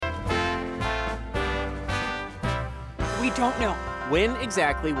We don't know. When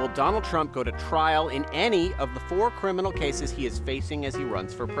exactly will Donald Trump go to trial in any of the 4 criminal cases he is facing as he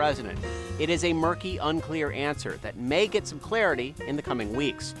runs for president? It is a murky, unclear answer that may get some clarity in the coming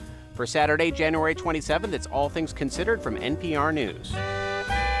weeks. For Saturday, January 27th, it's All Things Considered from NPR News.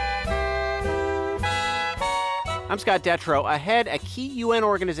 I'm Scott Detrow. Ahead, a key UN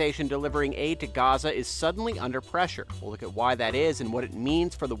organization delivering aid to Gaza is suddenly under pressure. We'll look at why that is and what it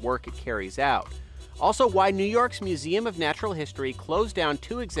means for the work it carries out. Also, why New York's Museum of Natural History closed down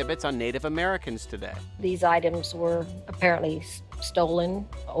 2 exhibits on Native Americans today. These items were apparently stolen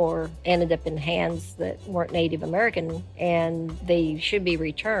or ended up in hands that weren't Native American, and they should be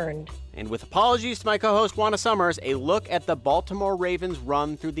returned. And with apologies to my co-host Juana Summers, a look at the Baltimore Ravens'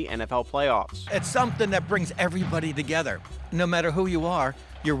 run through the NFL playoffs. It's something that brings everybody together. No matter who you are,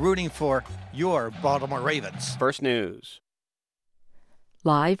 you're rooting for your Baltimore Ravens. First News.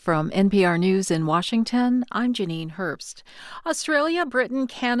 Live from NPR News in Washington, I'm Janine Herbst. Australia, Britain,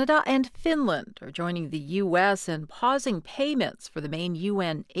 Canada, and Finland are joining the U.S. in pausing payments for the main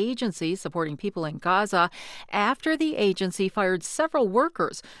UN agency supporting people in Gaza after the agency fired several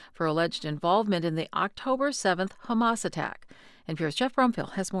workers for alleged involvement in the October 7th Hamas attack. NPR's Jeff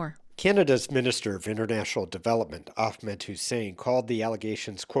Brumfield has more. Canada's Minister of International Development, Ahmed Hussein, called the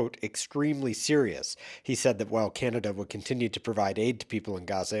allegations, quote, extremely serious. He said that while Canada would continue to provide aid to people in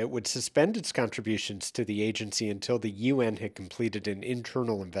Gaza, it would suspend its contributions to the agency until the UN had completed an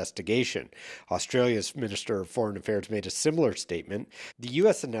internal investigation. Australia's Minister of Foreign Affairs made a similar statement. The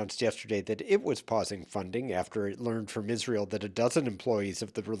U.S. announced yesterday that it was pausing funding after it learned from Israel that a dozen employees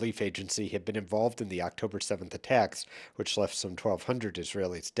of the relief agency had been involved in the October 7th attacks, which left some 1,200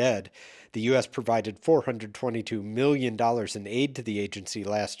 Israelis dead. The U.S. provided $422 million in aid to the agency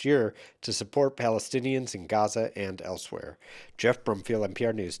last year to support Palestinians in Gaza and elsewhere. Jeff Brumfield,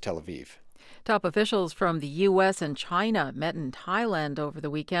 NPR News, Tel Aviv. Top officials from the U.S. and China met in Thailand over the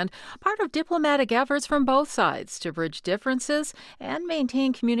weekend, part of diplomatic efforts from both sides to bridge differences and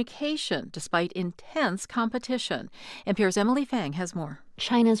maintain communication despite intense competition. NPR's Emily Fang has more.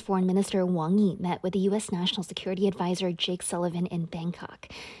 China's Foreign Minister Wang Yi met with the U.S. National Security Advisor Jake Sullivan in Bangkok.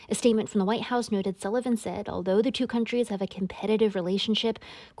 A statement from the White House noted Sullivan said, although the two countries have a competitive relationship,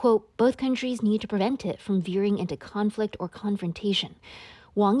 quote, both countries need to prevent it from veering into conflict or confrontation.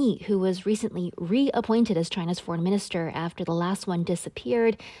 Wang Yi, who was recently reappointed as China's foreign minister after the last one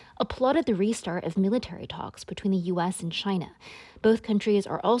disappeared, applauded the restart of military talks between the U.S. and China. Both countries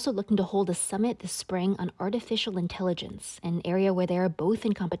are also looking to hold a summit this spring on artificial intelligence, an area where they are both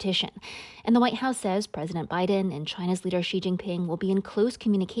in competition. And the White House says President Biden and China's leader Xi Jinping will be in close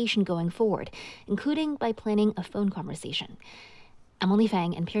communication going forward, including by planning a phone conversation. Emily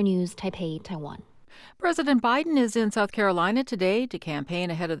Fang, NPR News, Taipei, Taiwan. President Biden is in South Carolina today to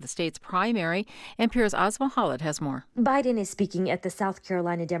campaign ahead of the state's primary. NPR's Asma Khalid has more. Biden is speaking at the South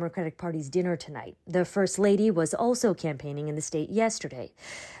Carolina Democratic Party's dinner tonight. The First Lady was also campaigning in the state yesterday.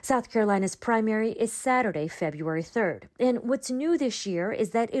 South Carolina's primary is Saturday, February 3rd. And what's new this year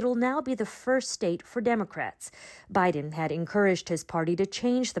is that it'll now be the first state for Democrats. Biden had encouraged his party to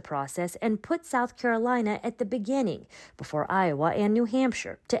change the process and put South Carolina at the beginning, before Iowa and New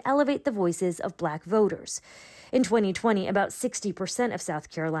Hampshire, to elevate the voices of black voters. In 2020, about 60% of South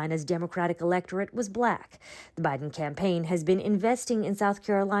Carolina's Democratic electorate was black. The Biden campaign has been investing in South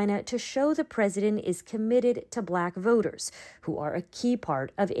Carolina to show the president is committed to black voters, who are a key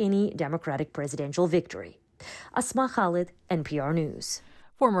part of any Democratic presidential victory. Asma Khalid, NPR News.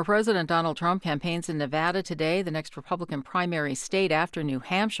 Former President Donald Trump campaigns in Nevada today, the next Republican primary state after New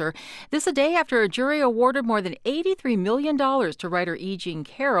Hampshire. This a day after a jury awarded more than $83 million to writer E. Jean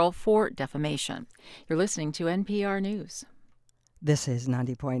Carroll for defamation. You're listening to NPR News. This is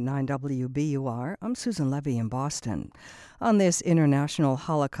 90.9 WBUR. I'm Susan Levy in Boston. On this International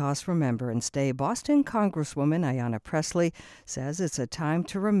Holocaust Remembrance Day, Boston Congresswoman Ayanna Pressley says it's a time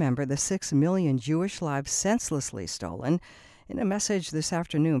to remember the 6 million Jewish lives senselessly stolen. In a message this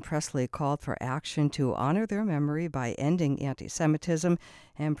afternoon, Pressley called for action to honor their memory by ending anti-Semitism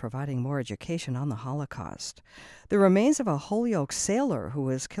and providing more education on the Holocaust. The remains of a Holyoke sailor who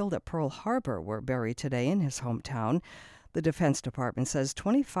was killed at Pearl Harbor were buried today in his hometown. The Defense Department says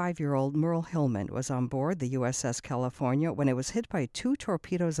 25-year-old Merle Hillman was on board the USS California when it was hit by 2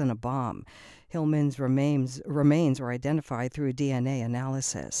 torpedoes and a bomb. Hillman's remains were identified through DNA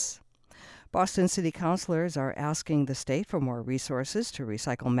analysis. Boston City councilors are asking the state for more resources to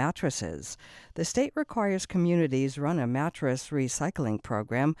recycle mattresses. The state requires communities run a mattress recycling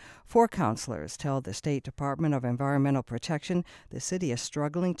program. 4 councilors tell the State Department of Environmental Protection the city is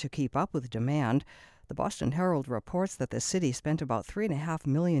struggling to keep up with demand. The Boston Herald reports that the city spent about $3.5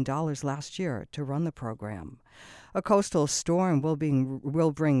 million last year to run the program. A coastal storm will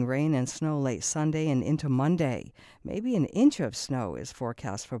bring rain and snow late Sunday and into Monday. Maybe an inch of snow is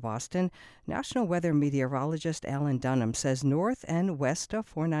forecast for Boston. National weather meteorologist Alan Dunham says north and west of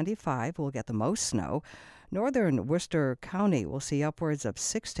 495 will get the most snow. Northern Worcester County will see upwards of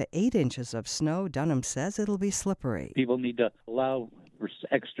 6 to 8 inches of snow. Dunham says it'll be slippery. People need to allow for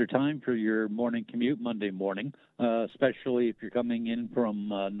extra time for your morning commute Monday morning, especially if you're coming in from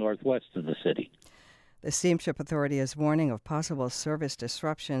northwest of the city. The Steamship Authority is warning of possible service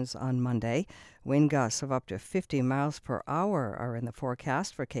disruptions on Monday. Wind gusts of up to 50 miles per hour are in the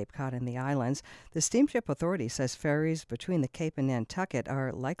forecast for Cape Cod and the islands. The Steamship Authority says ferries between the Cape and Nantucket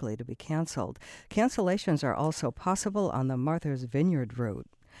are likely to be canceled. Cancellations are also possible on the Martha's Vineyard route.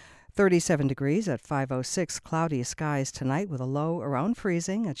 37 degrees at 5:06. Cloudy skies tonight with a low around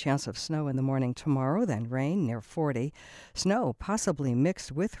freezing. A chance of snow in the morning tomorrow, then rain near 40. Snow possibly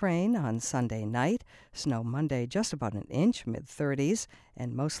mixed with rain on Sunday night. Snow Monday just about an inch, mid-30s.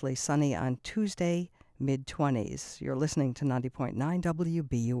 And mostly sunny on Tuesday, mid-20s. You're listening to 90.9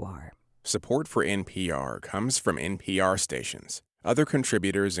 WBUR. Support for NPR comes from NPR stations. Other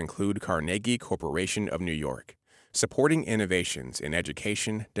contributors include Carnegie Corporation of New York, supporting innovations in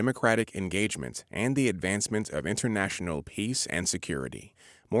education, democratic engagement, and the advancement of international peace and security.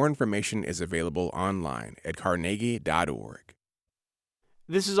 More information is available online at carnegie.org.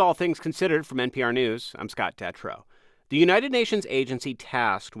 This is All Things Considered from NPR News. I'm Scott Detrow. The United Nations agency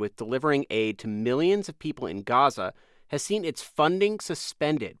tasked with delivering aid to millions of people in Gaza has seen its funding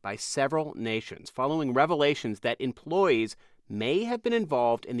suspended by several nations following revelations that employees may have been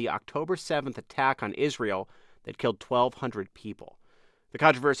involved in the October 7th attack on Israel that killed 1,200 people. The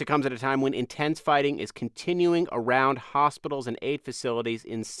controversy comes at a time when intense fighting is continuing around hospitals and aid facilities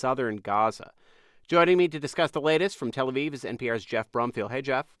in southern Gaza. Joining me to discuss the latest from Tel Aviv is NPR's Jeff Brumfield. Hey,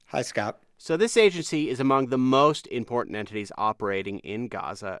 Jeff. Hi, Scott. So this agency is among the most important entities operating in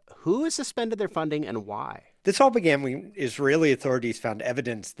Gaza. Who has suspended their funding and why? This all began when Israeli authorities found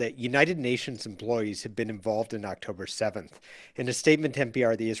evidence that United Nations employees had been involved in October 7th. In a statement to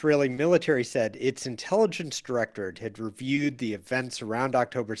NPR, the Israeli military said its intelligence directorate had reviewed the events around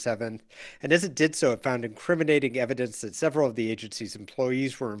October 7th, and as it did so, it found incriminating evidence that several of the agency's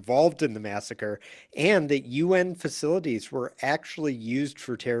employees were involved in the massacre and that UN facilities were actually used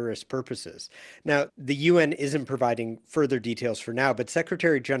for terrorist purposes. Now, the UN isn't providing further details for now, but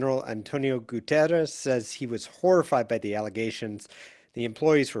Secretary General Antonio Guterres says he was horrified by the allegations. The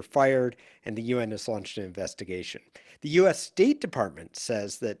employees were fired, and the UN has launched an investigation. The U.S. State Department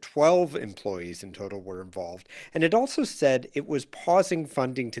says that 12 employees in total were involved, and it also said it was pausing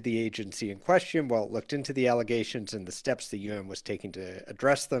funding to the agency in question while it looked into the allegations and the steps the UN was taking to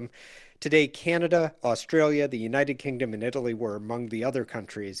address them. Today, Canada, Australia, the United Kingdom, and Italy were among the other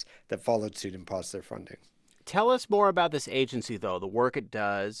countries that followed suit and paused their funding. Tell us more about this agency, though, the work it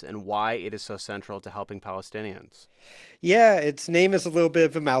does, and why it is so central to helping Palestinians. Yeah, its name is a little bit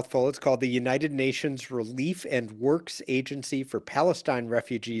of a mouthful. It's called the United Nations Relief and Works Agency for Palestine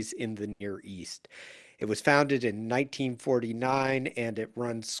Refugees in the Near East. It was founded in 1949, and it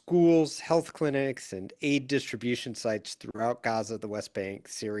runs schools, health clinics, and aid distribution sites throughout Gaza, the West Bank,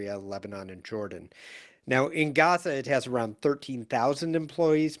 Syria, Lebanon, and Jordan. Now, in Gaza, it has around 13,000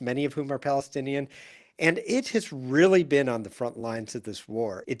 employees, many of whom are Palestinian. And it has really been on the front lines of this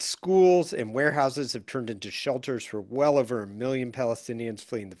war. Its schools and warehouses have turned into shelters for well over 1 million Palestinians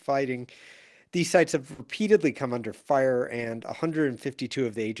fleeing the fighting. These sites have repeatedly come under fire, and 152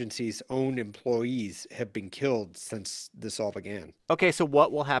 of the agency's own employees have been killed since this all began. Okay, so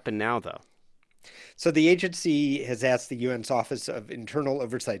what will happen now, though? So the agency has asked the UN's Office of Internal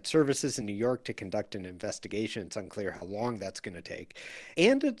Oversight Services in New York to conduct an investigation. It's unclear how long that's going to take.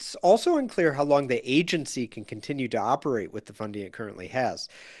 And it's also unclear how long the agency can continue to operate with the funding it currently has.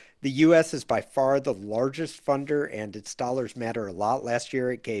 The U.S. is by far the largest funder, and its dollars matter a lot. Last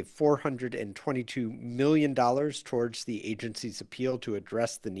year, it gave $422 million towards the agency's appeal to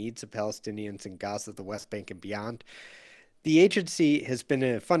address the needs of Palestinians in Gaza, the West Bank, and beyond. The agency has been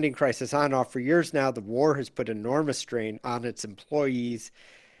in a funding crisis on and off for years now. The war has put enormous strain on its employees.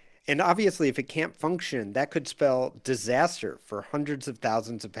 And obviously, if it can't function, that could spell disaster for hundreds of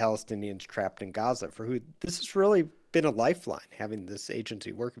thousands of Palestinians trapped in Gaza, for who this has really been a lifeline, having this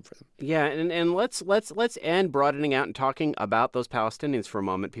agency working for them. Yeah, and let's end broadening out and talking about those Palestinians for a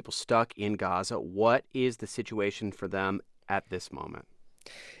moment, people stuck in Gaza. What is the situation for them at this moment?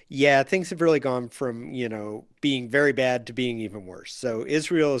 Yeah, things have really gone from, being very bad to being even worse. So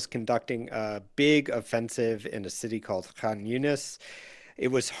Israel is conducting a big offensive in a city called Khan Yunis.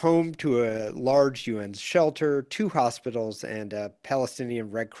 It was home to a large UN shelter, 2 hospitals, and a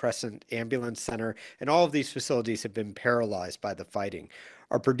Palestinian Red Crescent ambulance center, and all of these facilities have been paralyzed by the fighting.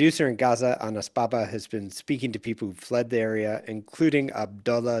 Our producer in Gaza, Anas Baba, has been speaking to people who fled the area, including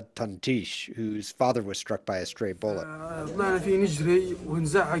Abdullah Tantish, whose father was struck by a stray bullet.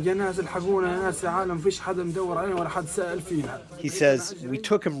 He says, "We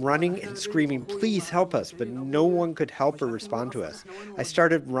took him running and screaming, 'Please help us,' but no one could help or respond to us. I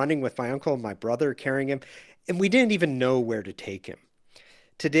started running with my uncle and my brother carrying him, and we didn't even know where to take him."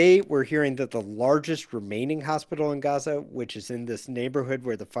 Today, we're hearing that the largest remaining hospital in Gaza, which is in this neighborhood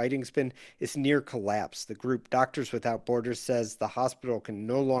where the fighting's been, is near collapse. The group Doctors Without Borders says the hospital can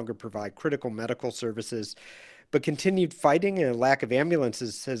no longer provide critical medical services, but continued fighting and a lack of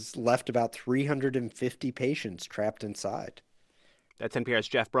ambulances has left about 350 patients trapped inside. That's NPR's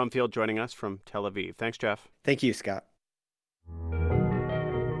Jeff Brumfield joining us from Tel Aviv. Thanks, Jeff. Thank you, Scott.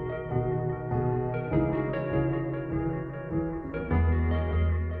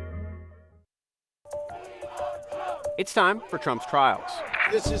 It's time for Trump's trials.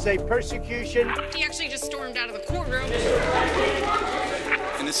 This is a persecution. He actually just stormed out of the courtroom.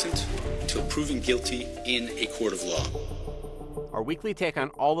 Innocent till proven guilty in a court of law. Our weekly take on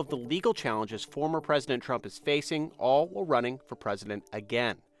all of the legal challenges former President Trump is facing, all while running for president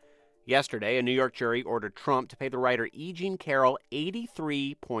again. Yesterday, a New York jury ordered Trump to pay the writer E. Jean Carroll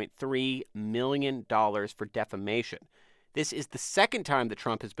 $83.3 million for defamation. This is the second time that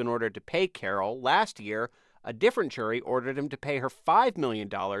Trump has been ordered to pay Carroll. Last year, a different jury ordered him to pay her $5 million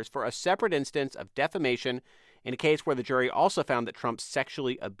for a separate instance of defamation in a case where the jury also found that Trump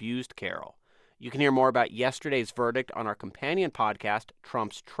sexually abused Carroll. You can hear more about yesterday's verdict on our companion podcast,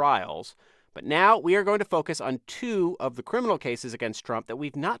 Trump's Trials. But now we are going to focus on 2 of the criminal cases against Trump that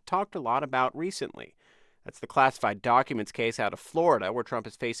we've not talked a lot about recently. That's the classified documents case out of Florida, where Trump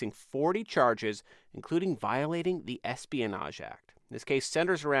is facing 40 charges, including violating the Espionage Act. This case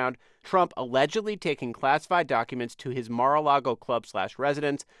centers around Trump allegedly taking classified documents to his Mar-a-Lago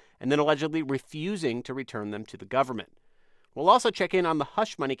club/residence and then allegedly refusing to return them to the government. We'll also check in on the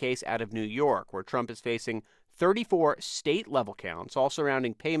hush money case out of New York, where Trump is facing 34 state-level counts, all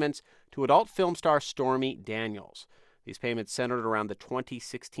surrounding payments to adult film star Stormy Daniels. These payments centered around the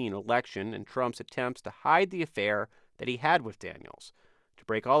 2016 election and Trump's attempts to hide the affair that he had with Daniels. To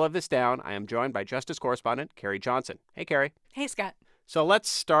break all of this down, I am joined by Justice correspondent Carrie Johnson. Hey, Carrie. Hey, Scott. So let's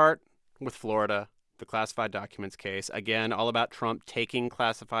start with Florida, the classified documents case. Again, all about Trump taking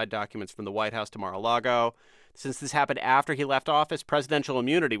classified documents from the White House to Mar-a-Lago. Since this happened after he left office, presidential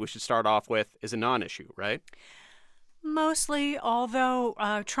immunity, we should start off with, is a non-issue, right? Mostly,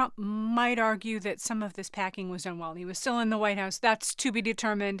 although Trump might argue that some of this packing was done while he was still in the White House. That's to be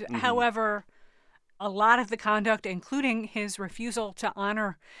determined. Mm-hmm. However, a lot of the conduct, including his refusal to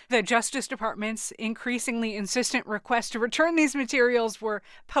honor the Justice Department's increasingly insistent request to return these materials, were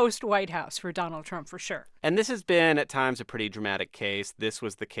post-White House for Donald Trump, for sure. And this has been, at times, a pretty dramatic case. This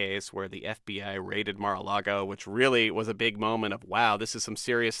was the case where the FBI raided Mar-a-Lago, which really was a big moment of, wow, this is some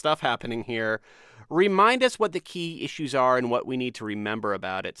serious stuff happening here. Remind us what the key issues are and what we need to remember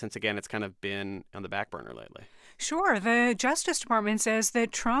about it, since, again, it's kind of been on the back burner lately. Sure. The Justice Department says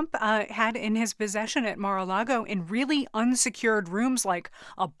that Trump had in his possession at Mar-a-Lago in really unsecured rooms like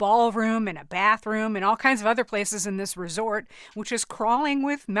a ballroom and a bathroom and all kinds of other places in this resort, which is crawling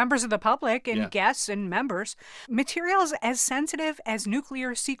with members of the public and guests and members, materials as sensitive as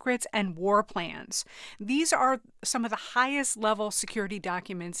nuclear secrets and war plans. These are some of the highest level security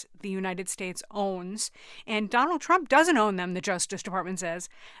documents the United States owns. And Donald Trump doesn't own them, the Justice Department says.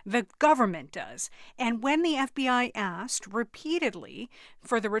 The government does. And when the FBI asked repeatedly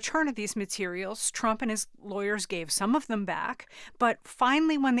for the return of these materials, Trump and his lawyers gave some of them back. But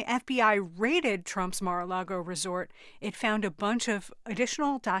finally, when the FBI raided Trump's Mar-a-Lago resort, it found a bunch of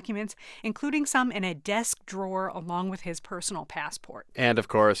additional documents, including some in a desk drawer along with his personal passport. And, of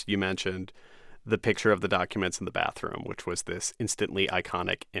course, you mentioned the picture of the documents in the bathroom, which was this instantly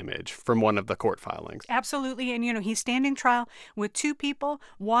iconic image from one of the court filings. Absolutely. And, he's standing trial with 2 people.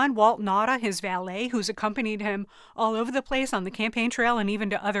 One, Walt Nauta, his valet, who's accompanied him all over the place on the campaign trail and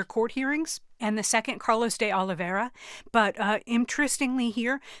even to other court hearings. And the second, Carlos de Oliveira. But interestingly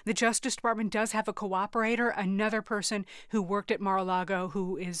here, the Justice Department does have a cooperator, another person who worked at Mar-a-Lago,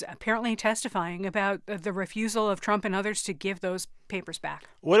 who is apparently testifying about the refusal of Trump and others to give those papers back.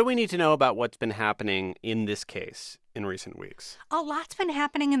 What do we need to know about what's been happening in this case? in recent weeks? A lot's been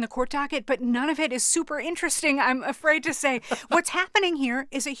happening in the court docket, but none of it is super interesting, I'm afraid to say. What's happening here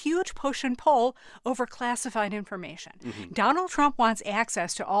is a huge push and pull over classified information. Mm-hmm. Donald Trump wants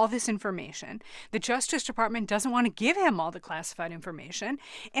access to all this information. The Justice Department doesn't want to give him all the classified information.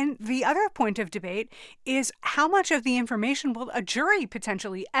 And the other point of debate is how much of the information will a jury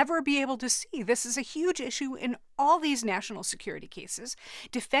potentially ever be able to see? This is a huge issue in all these national security cases.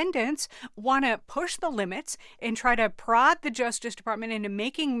 Defendants want to push the limits and try to prod the Justice Department into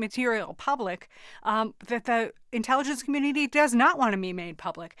making material public that the intelligence community does not want to be made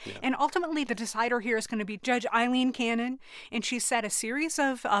public. Yeah. And ultimately, the decider here is going to be Judge Eileen Cannon, and she set a series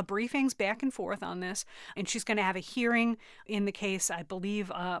of briefings back and forth on this, and she's going to have a hearing in the case, I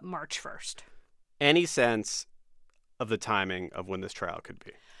believe, March 1st. Any sense of the timing of when this trial could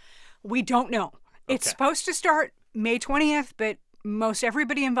be? We don't know. Okay. It's supposed to start May 20th, but most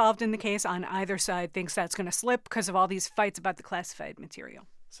everybody involved in the case on either side thinks that's going to slip because of all these fights about the classified material.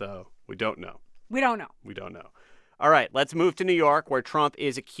 So we don't know. We don't know. We don't know. All right, let's move to New York, where Trump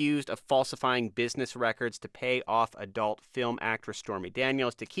is accused of falsifying business records to pay off adult film actress Stormy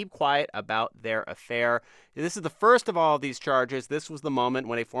Daniels to keep quiet about their affair. This is the first of all of these charges. This was the moment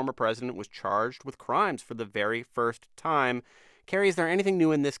when a former president was charged with crimes for the very first time. Carrie, is there anything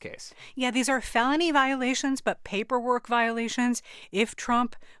new in this case? Yeah, these are felony violations, but paperwork violations. If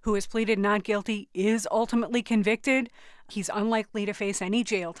Trump, who has pleaded not guilty, is ultimately convicted, he's unlikely to face any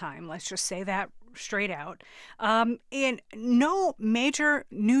jail time. Let's just say that straight out. And no major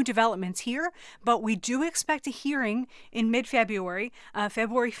new developments here, but we do expect a hearing in mid-February,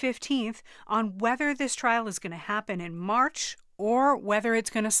 February 15th, on whether this trial is going to happen in March or whether it's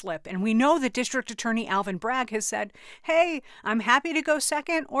going to slip. And we know that District Attorney Alvin Bragg has said, hey, I'm happy to go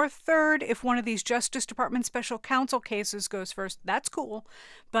second or third if one of these Justice Department special counsel cases goes first. That's cool.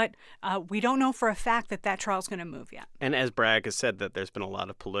 But we don't know for a fact that that trial's going to move yet. And as Bragg has said, that there's been a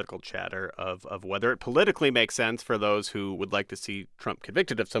lot of political chatter of whether it politically makes sense for those who would like to see Trump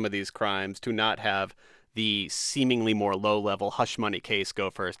convicted of some of these crimes to not have the seemingly more low-level hush money case go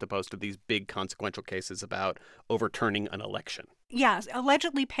first, opposed to these big consequential cases about overturning an election. Yes,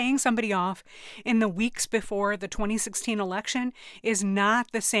 allegedly paying somebody off in the weeks before the 2016 election is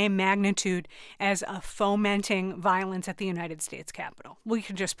not the same magnitude as fomenting violence at the United States Capitol. We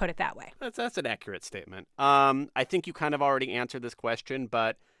could just put it that way. That's an accurate statement. I think you kind of already answered this question,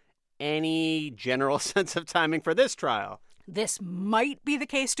 but any general sense of timing for this trial? This might be the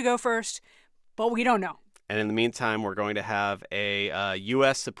case to go first, but we don't know. And in the meantime, we're going to have a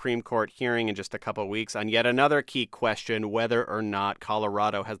U.S. Supreme Court hearing in just a couple of weeks on yet another key question, whether or not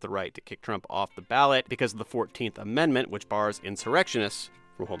Colorado has the right to kick Trump off the ballot because of the 14th Amendment, which bars insurrectionists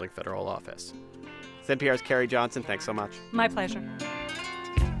from holding federal office. It's NPR's Carrie Johnson. Thanks so much. My pleasure.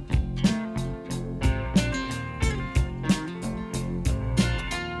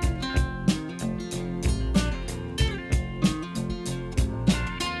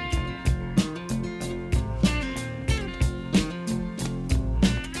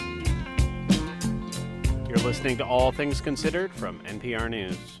 Listening to All Things Considered from NPR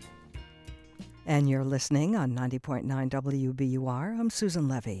News. And you're listening on 90.9 WBUR. I'm Susan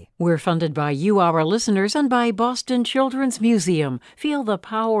Levy. We're funded by you, our listeners, and by Boston Children's Museum. Feel the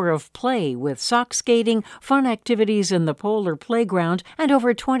power of play with sock skating, fun activities in the Polar Playground, and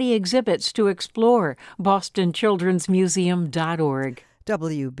over 20 exhibits to explore. BostonChildren'sMuseum.org.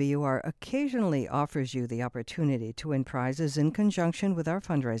 WBUR occasionally offers you the opportunity to win prizes in conjunction with our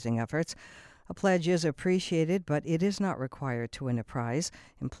fundraising efforts. A pledge is appreciated, but it is not required to win a prize.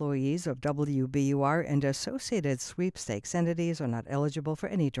 Employees of WBUR and associated sweepstakes entities are not eligible for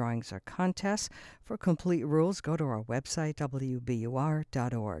any drawings or contests. For complete rules, go to our website,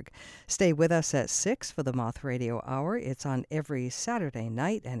 WBUR.org. Stay with us at 6 for the Moth Radio Hour. It's on every Saturday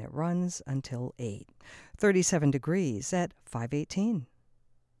night, and it runs until 8. 37 degrees at 518.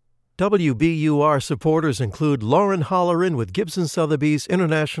 WBUR supporters include Lauren Holleran with Gibson Sotheby's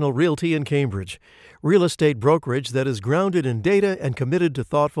International Realty in Cambridge, real estate brokerage that is grounded in data and committed to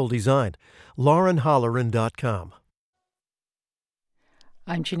thoughtful design. LaurenHolleran.com.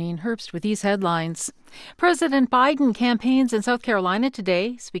 I'm Janine Herbst with these headlines. President Biden campaigns in South Carolina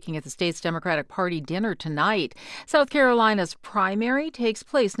today, speaking at the state's Democratic Party dinner tonight. South Carolina's primary takes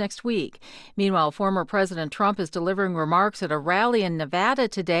place next week. Meanwhile, former President Trump is delivering remarks at a rally in Nevada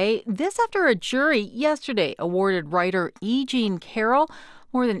today. This after a jury yesterday awarded writer E. Jean Carroll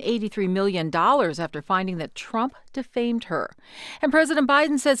more than $83 million after finding that Trump defamed her. And President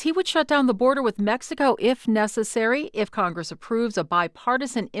Biden says he would shut down the border with Mexico if necessary, if Congress approves a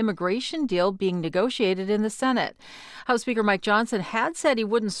bipartisan immigration deal being negotiated in the Senate. House Speaker Mike Johnson had said he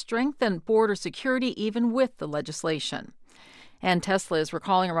wouldn't strengthen border security even with the legislation. And Tesla is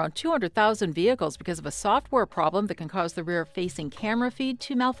recalling around 200,000 vehicles because of a software problem that can cause the rear-facing camera feed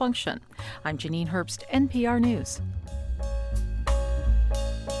to malfunction. I'm Janine Herbst, NPR News.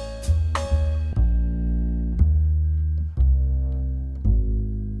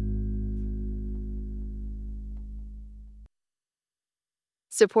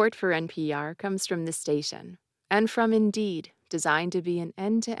 Support for NPR comes from this station and from Indeed, designed to be an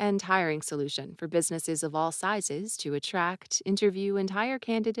end-to-end hiring solution for businesses of all sizes to attract, interview, and hire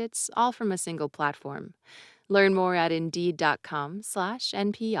candidates all from a single platform. Learn more at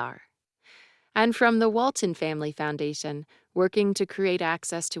Indeed.com/NPR. And from the Walton Family Foundation, working to create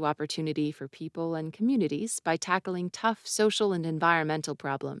access to opportunity for people and communities by tackling tough social and environmental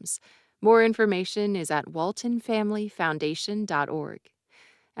problems. More information is at waltonfamilyfoundation.org.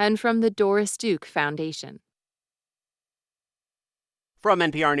 And from the Doris Duke Foundation. From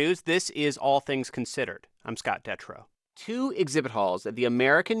NPR News, this is All Things Considered. I'm Scott Detrow. 2 exhibit halls at the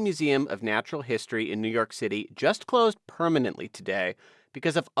American Museum of Natural History in New York City just closed permanently today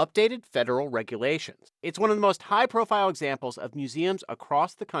because of updated federal regulations. It's one of the most high-profile examples of museums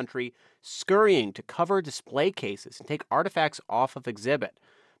across the country scurrying to cover display cases and take artifacts off of exhibit.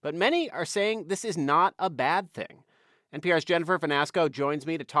 But many are saying this is not a bad thing. NPR's Jennifer Vanasco joins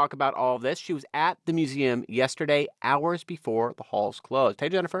me to talk about all of this. She was at the museum yesterday, hours before the halls closed. Hey,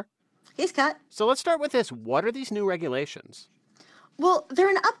 Jennifer. Hey, Scott. So let's start with this. What are these new regulations? Well, they're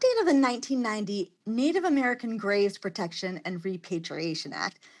an update of the 1990 Native American Graves Protection and Repatriation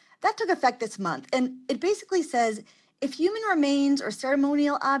Act. That took effect this month, and it basically says if human remains or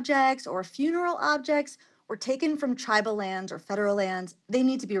ceremonial objects or funeral objects were taken from tribal lands or federal lands, they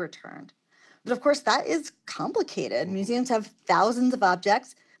need to be returned. But of course, that is complicated. Museums have thousands of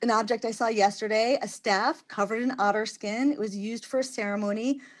objects. An object I saw yesterday, a staff covered in otter skin. It was used for a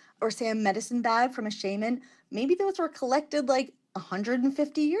ceremony, or say a medicine bag from a shaman. Maybe those were collected like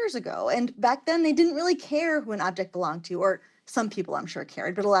 150 years ago. And back then, they didn't really care who an object belonged to, or some people I'm sure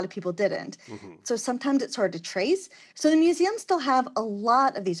cared, but a lot of people didn't. So sometimes it's hard to trace. So the museums still have a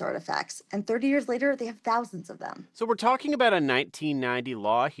lot of these artifacts. And 30 years later, they have thousands of them. So we're talking about a 1990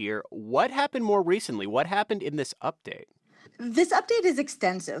 law here. What happened more recently? What happened in this update? This update is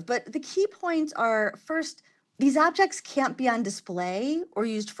extensive, but the key points are, first, these objects can't be on display or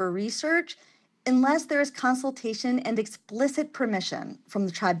used for research unless there is consultation and explicit permission from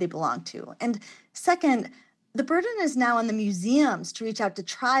the tribe they belong to. And second, the burden is now on the museums to reach out to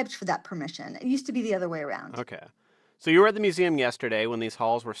tribes for that permission. It used to be the other way around. Okay. So you were at the museum yesterday when these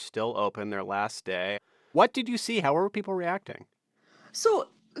halls were still open, their last day. What did you see? How were people reacting? So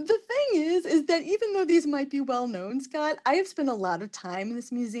the thing is that even though these might be well known, Scott, I have spent a lot of time in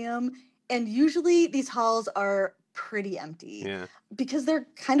this museum, and usually these halls are pretty empty because they're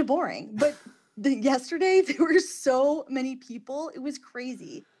kind of boring. But yesterday, there were so many people. It was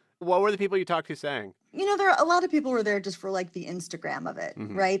crazy. What were the people you talked to saying? You know, a lot of people were there just for like the Instagram of it,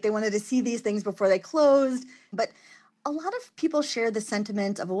 right? They wanted to see these things before they closed. But a lot of people shared the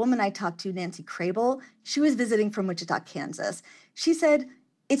sentiment of a woman I talked to, Nancy Crable. She was visiting from Wichita, Kansas. She said,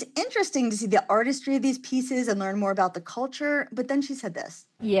 it's interesting to see the artistry of these pieces and learn more about the culture. But then she said this.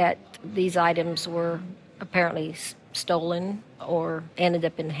 Yet these items were apparently stolen or ended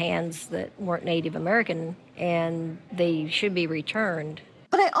up in hands that weren't Native American, and they should be returned.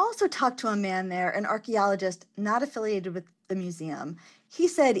 But I also talked to a man there, an archaeologist not affiliated with the museum. He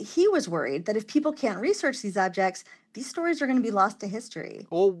said he was worried that if people can't research these objects, these stories are going to be lost to history.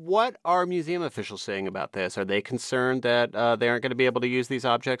 Well, what are museum officials saying about this? Are they concerned that they aren't going to be able to use these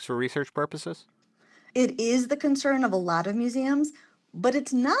objects for research purposes? It is the concern of a lot of museums, but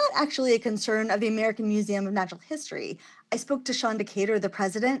it's not actually a concern of the American Museum of Natural History. I spoke to Sean Decatur, the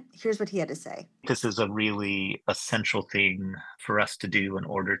president. Here's what he had to say. This is a really essential thing for us to do in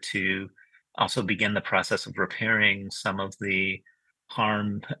order to also begin the process of repairing some of the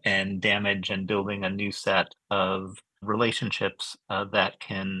harm and damage and building a new set of relationships that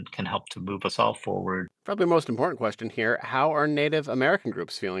can help to move us all forward. Probably the most important question here, how are Native American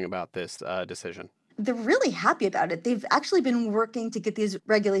groups feeling about this decision? They're really happy about it. They've actually been working to get these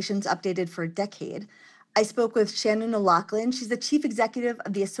regulations updated for a decade. I spoke with Shannon O'Loughlin. She's the chief executive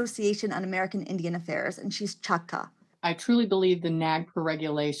of the Association on American Indian Affairs, and she's Choctaw. I truly believe the NAGPRA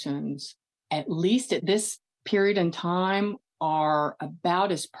regulations, at least at this period in time, are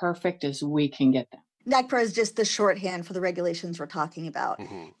about as perfect as we can get them. NAGPRA is just the shorthand for the regulations we're talking about.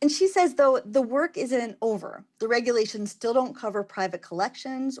 And she says, though, the work isn't over. The regulations still don't cover private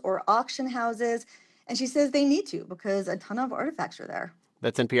collections or auction houses. And she says they need to because a ton of artifacts are there.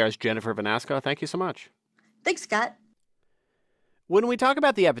 That's NPR's Jennifer Vanasco. Thank you so much. Thanks, Scott. When we talk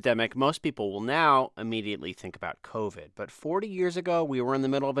about the epidemic, most people will now immediately think about COVID. But 40 years ago, we were in the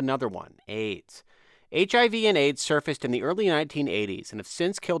middle of another one, AIDS. HIV and AIDS surfaced in the early 1980s and have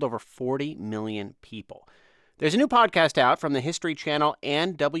since killed over 40 million people. There's a new podcast out from the History Channel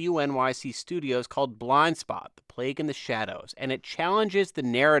and WNYC Studios called Blind Spot, The Plague in the Shadows, and it challenges the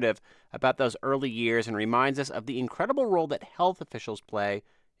narrative about those early years and reminds us of the incredible role that health officials play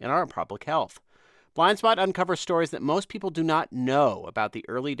in our public health. Blind Spot uncovers stories that most people do not know about the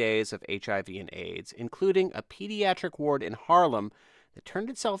early days of HIV and AIDS, including a pediatric ward in Harlem that turned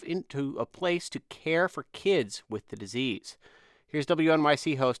itself into a place to care for kids with the disease. Here's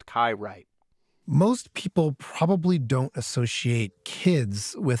WNYC host Kai Wright. Most people probably don't associate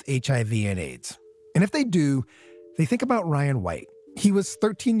kids with HIV and AIDS. And if they do, they think about Ryan White. He was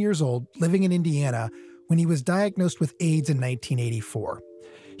 13 years old, living in Indiana, when he was diagnosed with AIDS in 1984.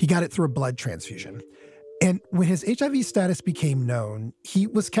 He got it through a blood transfusion. And when his HIV status became known, he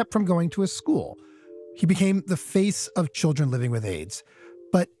was kept from going to a school. He became the face of children living with AIDS.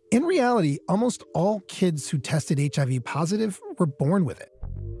 But in reality, almost all kids who tested HIV positive were born with it.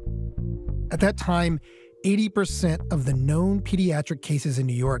 At that time, 80% of the known pediatric cases in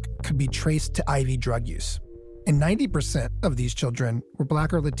New York could be traced to IV drug use. And 90% of these children were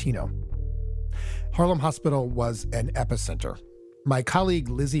Black or Latino. Harlem Hospital was an epicenter. My colleague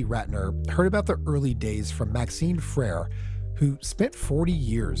Lizzie Ratner heard about the early days from Maxine Frere, who spent 40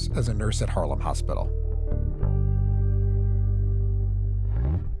 years as a nurse at Harlem Hospital.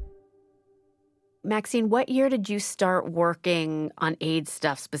 Maxine, what year did you start working on AIDS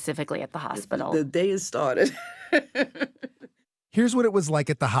stuff specifically at the hospital? The day it started. Here's what it was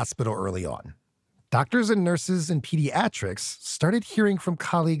like at the hospital early on. Doctors and nurses in pediatrics started hearing from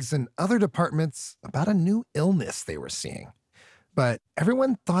colleagues in other departments about a new illness they were seeing. But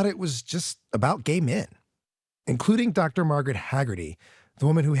everyone thought it was just about gay men, including Dr. Margaret Haggerty, the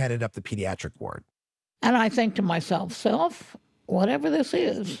woman who headed up the pediatric ward. And I think to myself, self, whatever this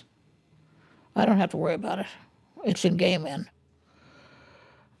is, I don't have to worry about it. It's in gay men.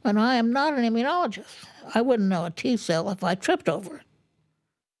 And I am not an immunologist. I wouldn't know a T cell if I tripped over it.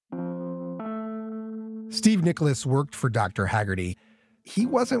 Steve Nicholas worked for Dr. Haggerty. He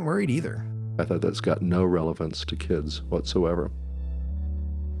wasn't worried either. I thought that's got no relevance to kids whatsoever.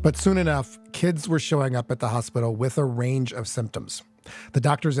 But soon enough, kids were showing up at the hospital with a range of symptoms. The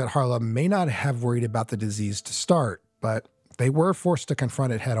doctors at Harlem may not have worried about the disease to start, but they were forced to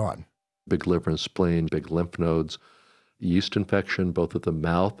confront it head on. Big liver and spleen, big lymph nodes, yeast infection, both at the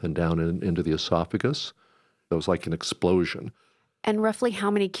mouth and down into the esophagus. It was like an explosion. And roughly how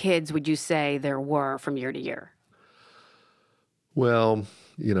many kids would you say there were from year to year? Well,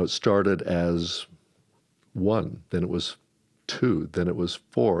 it started as 1, then it was 2, then it was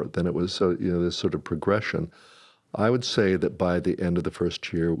 4, then it was, this sort of progression. I would say that by the end of the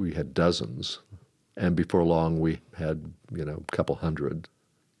first year, we had dozens. And before long, we had, a couple hundred.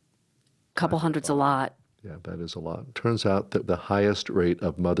 Couple hundred's a lot. Yeah, that is a lot. Turns out that the highest rate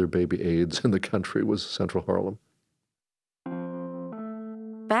of mother-baby AIDS in the country was Central Harlem.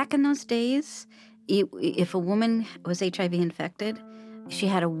 Back in those days, if a woman was HIV infected, she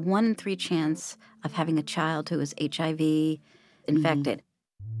had a 1 in 3 chance of having a child who was HIV infected.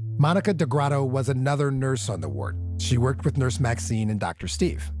 Monica DeGrotto was another nurse on the ward. She worked with Nurse Maxine and Dr.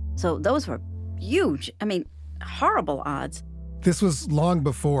 Steve. So those were huge, horrible odds. This was long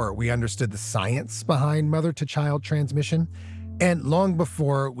before we understood the science behind mother-to-child transmission, and long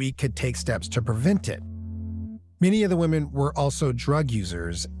before we could take steps to prevent it. Many of the women were also drug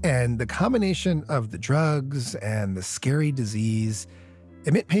users, and the combination of the drugs and the scary disease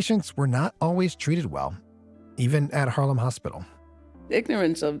meant patients were not always treated well, even at Harlem Hospital. The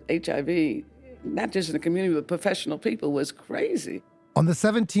ignorance of HIV, not just in the community, but professional people, was crazy. On the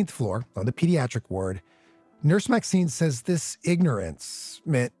 17th floor, on the pediatric ward, Nurse Maxine says this ignorance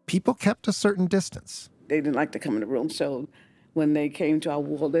meant people kept a certain distance. They didn't like to come in the room, so when they came to our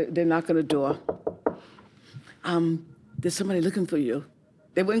ward, they knocked on the door. There's somebody looking for you.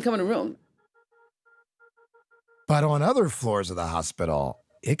 They wouldn't come in the room. But on other floors of the hospital,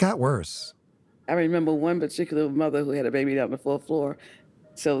 it got worse. I remember one particular mother who had a baby down on the 4th floor.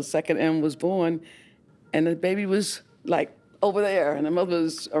 So the second M was born, and the baby was like over there, and the mother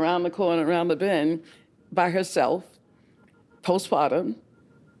was around the corner, around the bend, by herself, postpartum.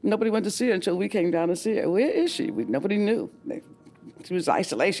 Nobody went to see her until we came down to see her. Where is she? Nobody knew. She was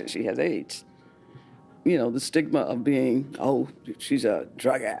isolation. She has AIDS. the stigma of being, oh, she's a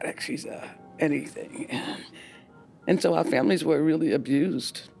drug addict, she's anything. And so our families were really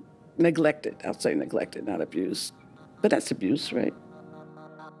abused, neglected. I'll say neglected, not abused. But that's abuse, right?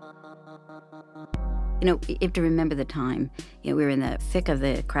 You have to remember the time. We were in the thick of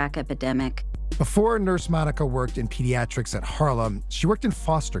the crack epidemic. Before Nurse Monica worked in pediatrics at Harlem, she worked in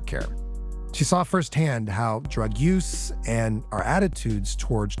foster care. She saw firsthand how drug use and our attitudes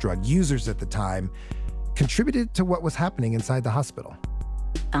towards drug users at the time contributed to what was happening inside the hospital.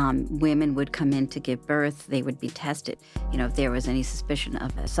 Women would come in to give birth. They would be tested, if there was any suspicion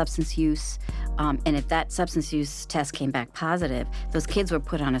of a substance use. And if that substance use test came back positive, those kids were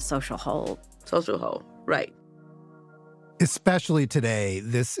put on a social hold. Social hold, right. Especially today,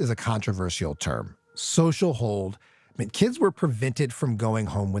 this is a controversial term. Social hold meant kids were prevented from going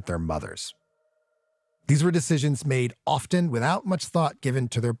home with their mothers. These were decisions made often without much thought given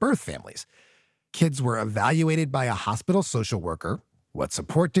to their birth families. Kids were evaluated by a hospital social worker. What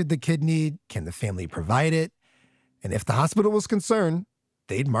support did the kid need? Can the family provide it? And if the hospital was concerned,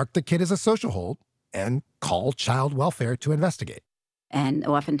 they'd mark the kid as a social hold and call child welfare to investigate. And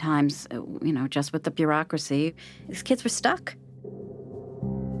oftentimes, just with the bureaucracy, these kids were stuck.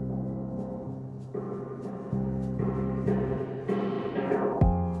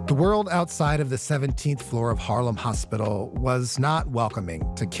 The world outside of the 17th floor of Harlem Hospital was not welcoming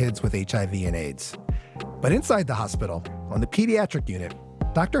to kids with HIV and AIDS. But inside the hospital, on the pediatric unit,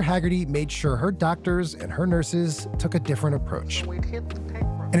 Dr. Haggerty made sure her doctors and her nurses took a different approach.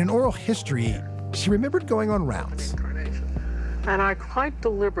 And in oral history, she remembered going on rounds. And I quite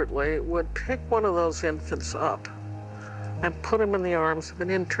deliberately would pick one of those infants up and put him in the arms of an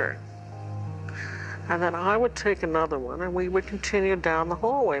intern. And then I would take another one, and we would continue down the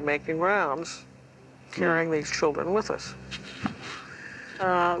hallway making rounds, carrying these children with us.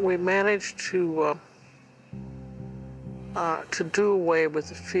 We managed to do away with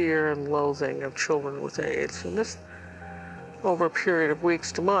the fear and loathing of children with AIDS. And this, over a period of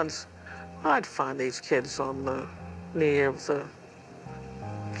weeks to months, I'd find these kids on the knee of the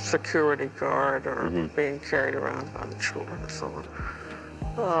security guard or being carried around by the children and so on.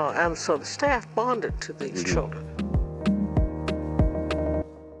 And so the staff bonded to these children.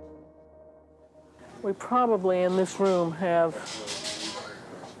 We probably in this room have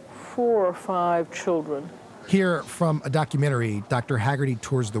 4 or 5 children. Here from a documentary, Dr. Haggerty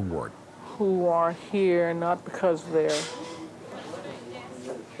tours the ward. Who are here not because they're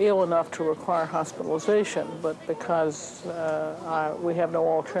ill enough to require hospitalization, but because we have no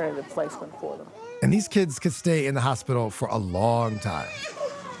alternative placement for them. And these kids could stay in the hospital for a long time.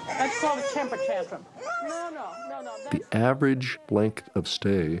 That's called a temper tantrum. No. The average length of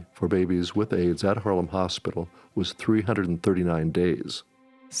stay for babies with AIDS at Harlem Hospital was 339 days.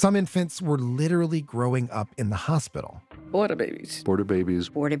 Some infants were literally growing up in the hospital. Border babies. Border babies.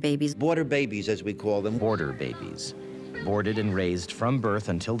 Border babies. Border babies, as we call them. Border babies. Boarded and raised from birth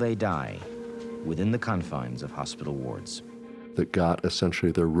until they die within the confines of hospital wards. That got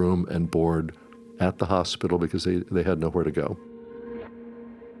essentially their room and board at the hospital because they had nowhere to go.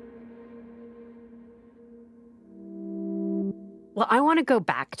 Well, I want to go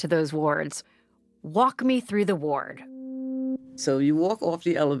back to those wards. Walk me through the ward. So you walk off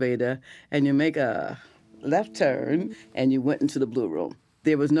the elevator and you make a left turn and you went into the blue room.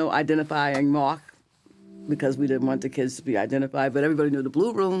 There was no identifying mark because we didn't want the kids to be identified, but everybody knew the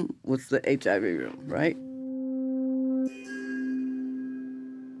blue room was the HIV room, right?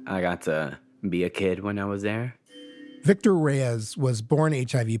 I got to be a kid when I was there. Victor Reyes was born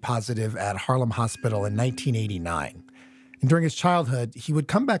HIV positive at Harlem Hospital in 1989. And during his childhood, he would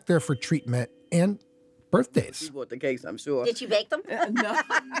come back there for treatment and birthdays. We bought the cakes, I'm sure. Did you bake them? No.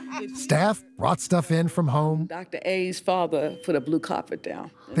 Staff brought stuff in from home. Dr. A's father put a blue carpet down.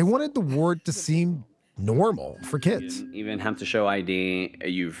 They wanted the ward to seem normal for kids. You didn't even have to show ID.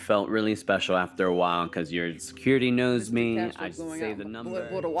 You felt really special after a while because your security knows me. I just say the number.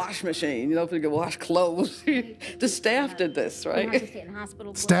 Bought a wash machine, so you could wash clothes. The staff did this, right?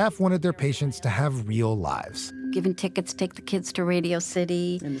 Staff wanted their patients to have real lives. Giving tickets, take the kids to Radio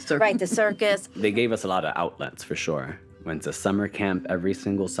City. And the circus. They gave us a lot of outlets for sure. Went to summer camp every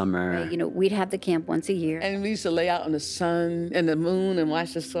single summer. We'd have the camp once a year. And we used to lay out in the sun and the moon and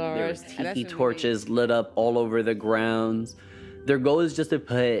watch the stars. There was tiki torches lit up all over the grounds. Their goal is just to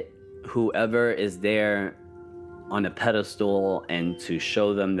put whoever is there on a pedestal and to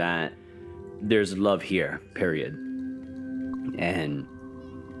show them that there's love here, period. And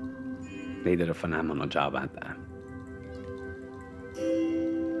they did a phenomenal job at that.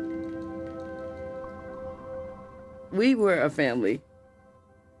 We were a family.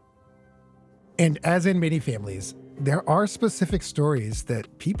 And as in many families, there are specific stories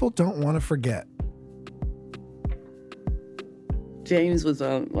that people don't want to forget. James was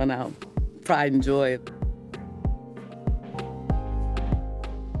on our pride and joy.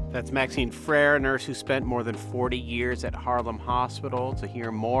 That's Maxine Frere, a nurse who spent more than 40 years at Harlem Hospital. To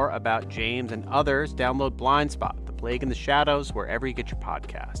hear more about James and others, download Blind Spot, The Plague in the Shadows, wherever you get your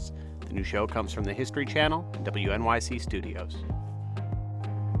podcasts. The new show comes from the History Channel and WNYC Studios.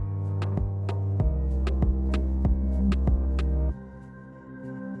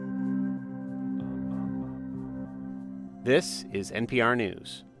 This is NPR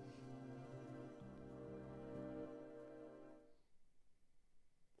News.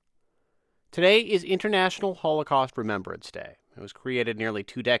 Today is International Holocaust Remembrance Day. It was created nearly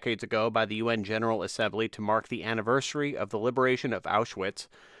 2 decades ago by the UN General Assembly to mark the anniversary of the liberation of Auschwitz.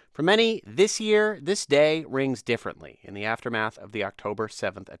 For many, this year, this day rings differently in the aftermath of the October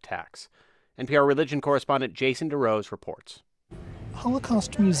 7th attacks. NPR religion correspondent Jason DeRose reports.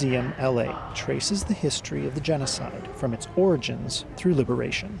 Holocaust Museum, LA, traces the history of the genocide from its origins through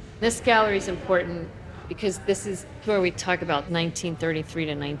liberation. This gallery is important because this is where we talk about 1933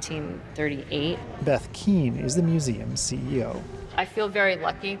 to 1938. Beth Keane is the museum's CEO. I feel very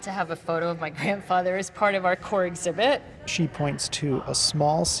lucky to have a photo of my grandfather as part of our core exhibit. She points to a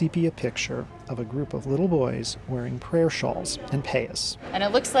small sepia picture of a group of little boys wearing prayer shawls and payas. And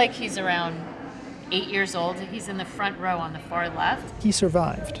it looks like he's around 8 years old. He's in the front row on the far left. He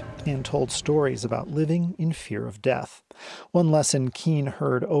survived and told stories about living in fear of death. One lesson Keane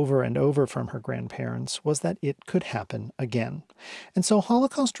heard over and over from her grandparents was that it could happen again. And so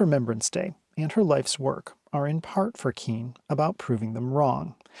Holocaust Remembrance Day and her life's work are in part for Keane about proving them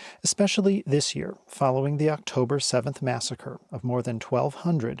wrong, especially this year following the October 7th massacre of more than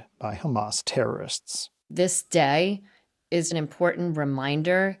 1,200 by Hamas terrorists. This day is an important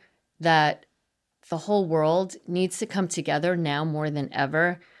reminder that the whole world needs to come together now more than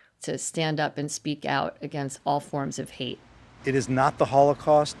ever to stand up and speak out against all forms of hate. It is not the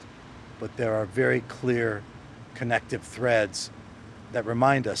Holocaust, but there are very clear connective threads that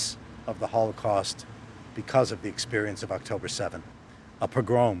remind us of the Holocaust because of the experience of October 7th. A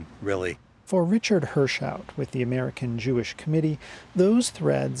pogrom, really. For Richard Hirschout with the American Jewish Committee, those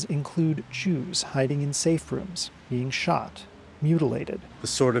threads include Jews hiding in safe rooms, being shot, mutilated. The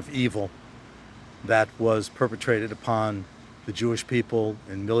sort of evil that was perpetrated upon the Jewish people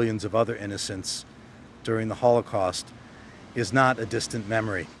and millions of other innocents during the Holocaust is not a distant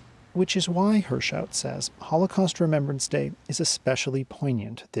memory. Which is why, Hirschout says, Holocaust Remembrance Day is especially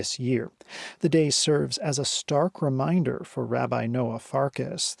poignant this year. The day serves as a stark reminder for Rabbi Noah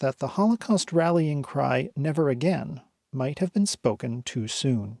Farkas that the Holocaust rallying cry, "Never again," might have been spoken too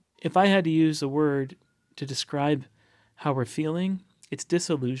soon. If I had to use a word to describe how we're feeling, it's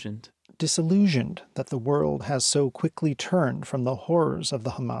disillusioned. Disillusioned that the world has so quickly turned from the horrors of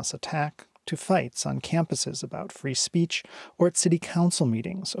the Hamas attack to fights on campuses about free speech or at city council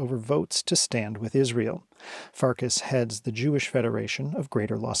meetings over votes to stand with Israel. Farkas heads the Jewish Federation of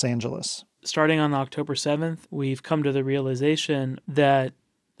Greater Los Angeles. Starting on October 7th, we've come to the realization that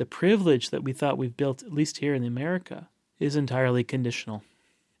the privilege that we thought we've built, at least here in America, is entirely conditional,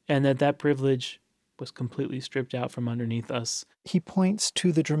 and that privilege was completely stripped out from underneath us. He points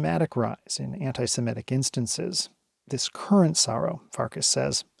to the dramatic rise in anti-Semitic instances. This current sorrow, Farkas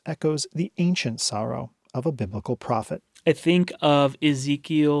says, echoes the ancient sorrow of a biblical prophet. I think of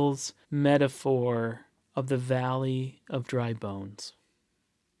Ezekiel's metaphor of the valley of dry bones.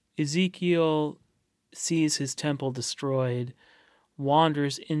 Ezekiel sees his temple destroyed,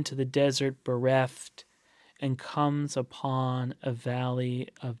 wanders into the desert bereft, and comes upon a valley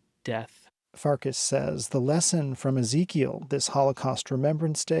of death. Farkas says the lesson from Ezekiel this Holocaust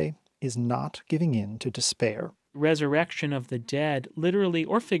Remembrance Day is not giving in to despair. Resurrection of the dead, literally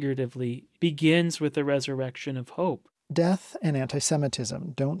or figuratively, begins with the resurrection of hope. Death and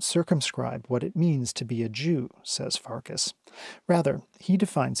anti-Semitism don't circumscribe what it means to be a Jew, says Farkas. Rather, he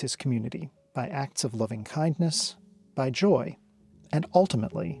defines his community by acts of loving kindness, by joy, and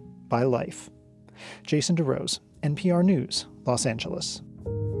ultimately by life. Jason DeRose, NPR News, Los Angeles.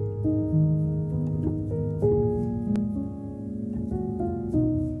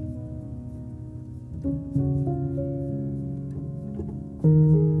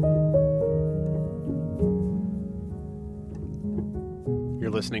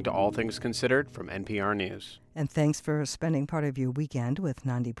 Listening to All Things Considered from NPR News. And thanks for spending part of your weekend with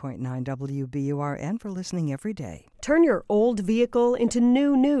 90.9 WBUR and for listening every day. Turn your old vehicle into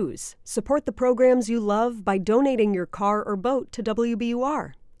new news. Support the programs you love by donating your car or boat to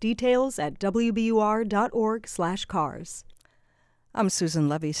WBUR. Details at wbur.org/cars. I'm Susan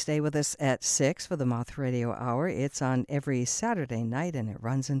Levy. Stay with us at 6 for the Moth Radio Hour. It's on every Saturday night, and it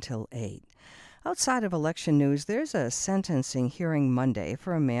runs until 8. Outside of election news, there's a sentencing hearing Monday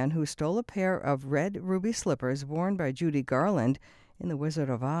for a man who stole a pair of red ruby slippers worn by Judy Garland in The Wizard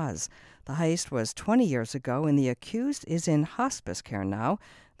of Oz. The heist was 20 years ago, and the accused is in hospice care now.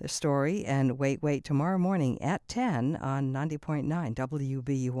 The story and Wait tomorrow morning at 10 on 90.9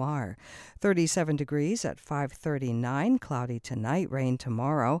 WBUR. 37 degrees at 5:39, cloudy tonight, rain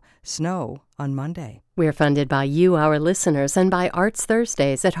tomorrow, snow on Monday. We're funded by you, our listeners, and by Arts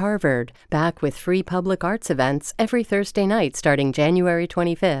Thursdays at Harvard. Back with free public arts events every Thursday night starting January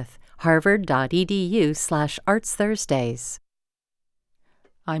 25th. harvard.edu/Arts Thursdays.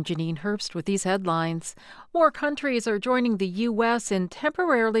 I'm Janine Herbst with these headlines. More countries are joining the U.S. in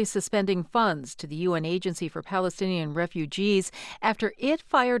temporarily suspending funds to the UN Agency for Palestinian Refugees after it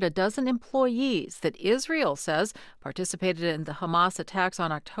fired a dozen employees that Israel says participated in the Hamas attacks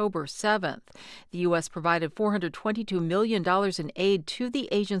on October 7th. The U.S. provided $422 million in aid to the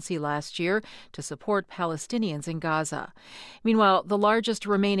agency last year to support Palestinians in Gaza. Meanwhile, the largest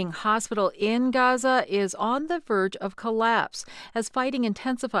remaining hospital in Gaza is on the verge of collapse as fighting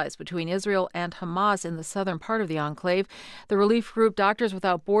intensifies between Israel and Hamas in the southern part of the enclave. The relief group Doctors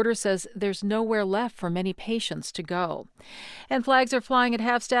Without Borders says there's nowhere left for many patients to go. And flags are flying at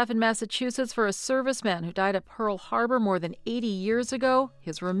half-staff in Massachusetts for a serviceman who died at Pearl Harbor more than 80 years ago.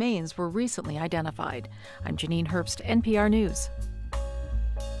 His remains were recently identified. I'm Janine Herbst, NPR News.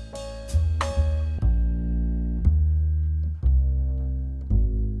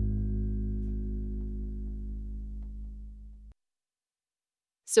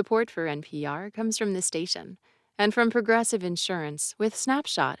 Support for NPR comes from this station and from Progressive Insurance with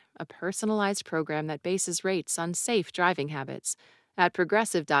Snapshot, a personalized program that bases rates on safe driving habits. At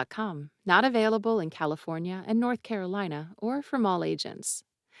Progressive.com, not available in California and North Carolina or from all agents.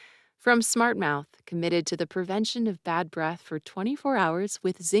 From SmartMouth, committed to the prevention of bad breath for 24 hours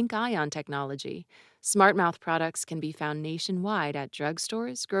with zinc ion technology. SmartMouth products can be found nationwide at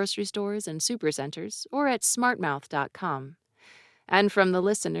drugstores, grocery stores, and supercenters, or at smartmouth.com. And from the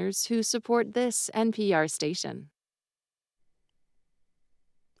listeners who support this NPR station.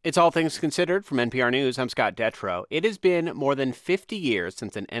 It's All Things Considered from NPR News. I'm Scott Detrow. It has been more than 50 years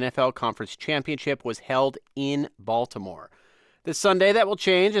since an NFL conference championship was held in Baltimore. This Sunday, that will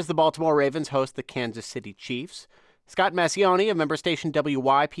change as the Baltimore Ravens host the Kansas City Chiefs. Scott Massioni of member station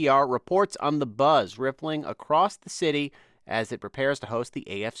WYPR reports on the buzz rippling across the city as it prepares to host the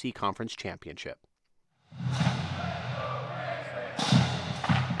AFC Conference Championship.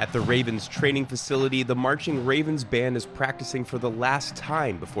 At the Ravens training facility, the Marching Ravens band is practicing for the last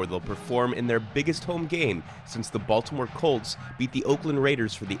time before they'll perform in their biggest home game since the Baltimore Colts beat the Oakland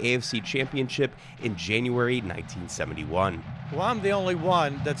Raiders for the AFC Championship in January 1971. Well, I'm the only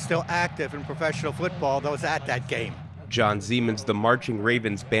one that's still active in professional football that was at that game. John Zeman's the Marching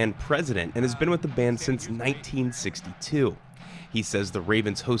Ravens band president and has been with the band since 1962. He says the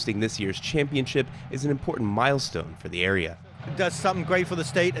Ravens hosting this year's championship is an important milestone for the area. It does something great for the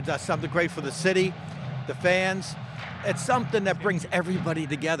state. It does something great for the city, the fans. It's something that brings everybody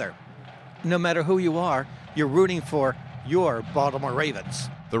together. No matter who you are, you're rooting for your Baltimore Ravens.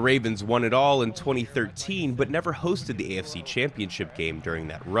 The Ravens won it all in 2013, but never hosted the AFC Championship game during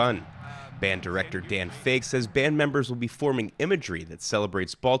that run. Band director Dan Fake says band members will be forming imagery that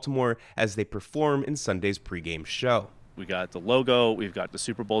celebrates Baltimore as they perform in Sunday's pregame show. We got the logo, we've got the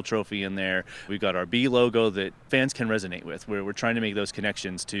Super Bowl trophy in there, we've got our B logo that fans can resonate with, where we're trying to make those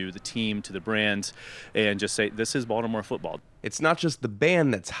connections to the team, to the brand, and just say, this is Baltimore football. It's not just the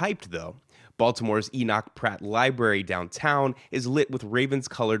band that's hyped, though. Baltimore's Enoch Pratt Library downtown is lit with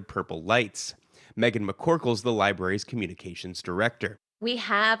Ravens-colored purple lights. Megan McCorkle's the library's communications director. We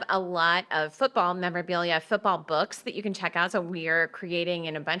have a lot of football memorabilia, football books that you can check out. So we're creating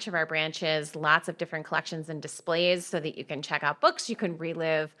in a bunch of our branches lots of different collections and displays so that you can check out books. You can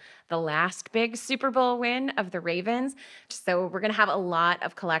relive the last big Super Bowl win of the Ravens. So we're going to have a lot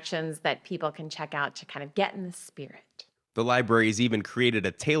of collections that people can check out to kind of get in the spirit. The library's even created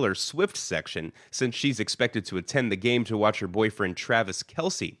a Taylor Swift section since she's expected to attend the game to watch her boyfriend Travis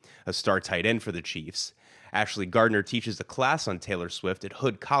Kelce, a star tight end for the Chiefs. Ashley Gardner teaches a class on Taylor Swift at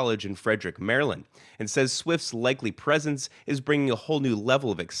Hood College in Frederick, Maryland, and says Swift's likely presence is bringing a whole new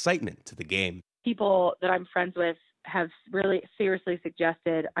level of excitement to the game. People that I'm friends with have really seriously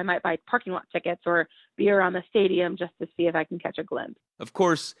suggested I might buy parking lot tickets or be around the stadium just to see if I can catch a glimpse. Of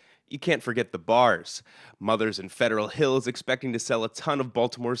course, you can't forget the bars. Mother's in Federal Hill is expecting to sell a ton of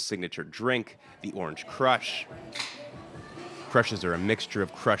Baltimore's signature drink, the Orange Crush. Crushes are a mixture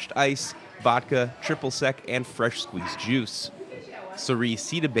of crushed ice, vodka, triple sec, and fresh squeezed juice. Sari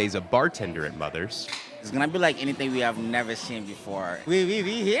Sidibe is a bartender at Mother's. It's going to be like anything we have never seen before. We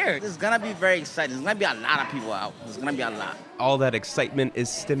here. It's going to be very exciting. There's going to be a lot of people out. There's going to be a lot. All that excitement is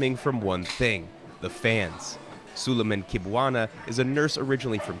stemming from one thing, the fans. Suleiman Kibwana is a nurse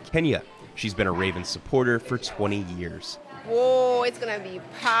originally from Kenya. She's been a Ravens supporter for 20 years. Whoa, it's going to be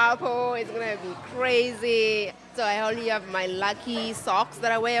powerful. It's going to be crazy. So I only have my lucky socks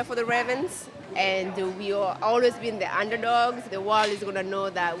that I wear for the Ravens. And we have always been the underdogs. The world is going to know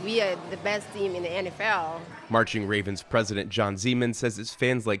that we are the best team in the NFL. Marching Ravens president John Zeman says it's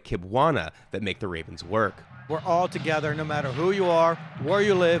fans like Kibwana that make the Ravens work. We're all together, no matter who you are, where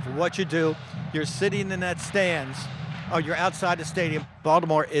you live, what you do. You're sitting in that stands, or you're outside the stadium.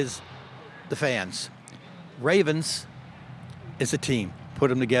 Baltimore is the fans. Ravens is a team. Put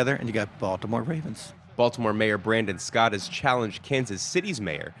them together, and you got Baltimore Ravens. Baltimore Mayor Brandon Scott has challenged Kansas City's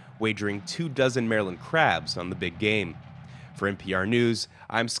mayor, wagering 24 Maryland crabs on the big game. For NPR News,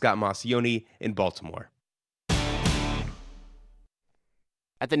 I'm Scott Maucione in Baltimore.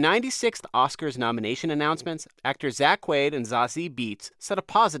 At the 96th Oscars nomination announcements, actors Zach Quaid and Zazie Beetz set a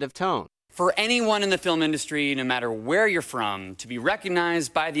positive tone. For anyone in the film industry, no matter where you're from, to be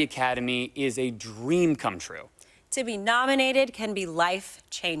recognized by the Academy is a dream come true. To be nominated can be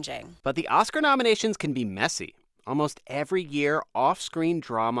life-changing. But the Oscar nominations can be messy. Almost every year, off-screen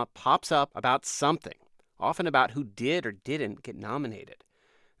drama pops up about something, often about who did or didn't get nominated.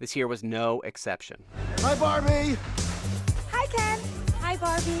 This year was no exception. Hi, Barbie. Hi, Ken. Hi,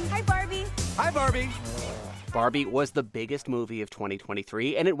 Barbie. Hi, Barbie. Hi, Barbie. Barbie was the biggest movie of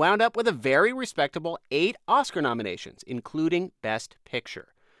 2023, and it wound up with a very respectable 8 Oscar nominations, including Best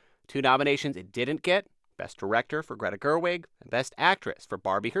Picture. 2 nominations it didn't get: Best Director for Greta Gerwig and Best Actress for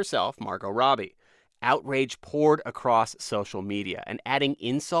Barbie herself, Margot Robbie. Outrage poured across social media, and adding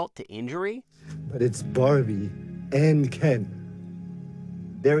insult to injury. But it's Barbie and Ken.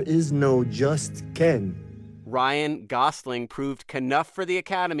 There is no just Ken. Ryan Gosling proved enough for the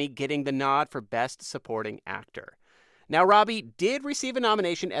Academy, getting the nod for Best Supporting Actor. Now, Robbie did receive a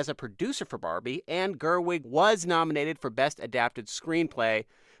nomination as a producer for Barbie, and Gerwig was nominated for Best Adapted Screenplay,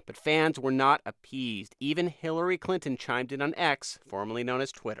 but fans were not appeased. Even Hillary Clinton chimed in on X, formerly known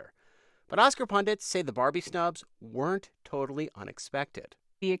as Twitter. But Oscar pundits say the Barbie snubs weren't totally unexpected.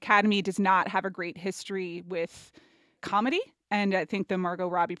 The Academy does not have a great history with comedy, and I think the Margot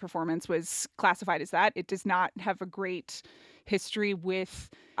Robbie performance was classified as that. It does not have a great history with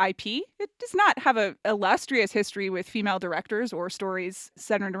IP. It does not have an illustrious history with female directors or stories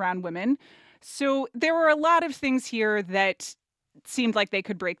centered around women. So there were a lot of things here that seemed like they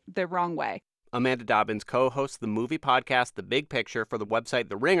could break the wrong way. Amanda Dobbins co-hosts the movie podcast The Big Picture for the website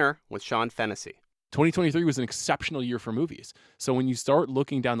The Ringer with Sean Fennessy. 2023 was an exceptional year for movies. So when you start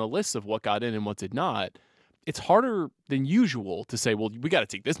looking down the list of what got in and what did not, it's harder than usual to say, well, we got to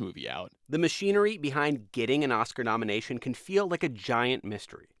take this movie out. The machinery behind getting an Oscar nomination can feel like a giant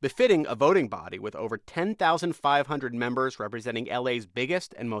mystery, befitting a voting body with over 10,500 members representing LA's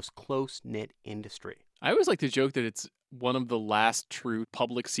biggest and most close-knit industry. I always like to joke that it's one of the last true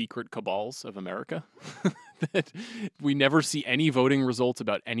public secret cabals of America. That we never see any voting results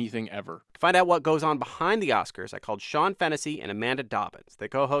about anything ever. To find out what goes on behind the Oscars, I called Sean Fennessy and Amanda Dobbins. They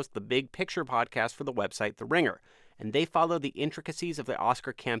co-host the Big Picture podcast for the website The Ringer, and they follow the intricacies of the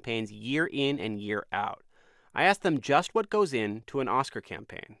Oscar campaigns year in and year out. I asked them just what goes into an Oscar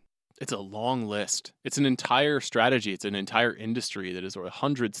campaign. It's a long list. It's an entire strategy. It's an entire industry that is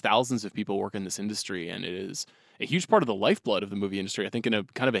hundreds, thousands of people work in this industry, and it is a huge part of the lifeblood of the movie industry, I think in a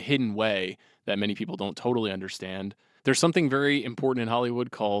kind of a hidden way that many people don't totally understand. There's something very important in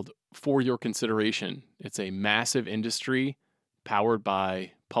Hollywood called For Your Consideration. It's a massive industry powered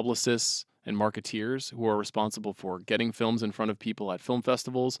by publicists and marketeers who are responsible for getting films in front of people at film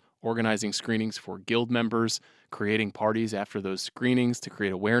festivals, organizing screenings for guild members, creating parties after those screenings to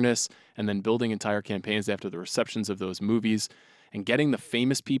create awareness, and then building entire campaigns after the receptions of those movies, and getting the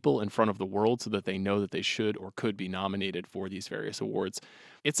famous people in front of the world so that they know that they should or could be nominated for these various awards.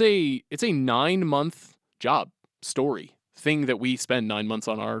 It's a 9-month job, story, thing that we spend 9 months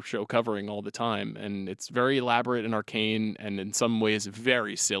on our show covering all the time. And it's very elaborate and arcane and in some ways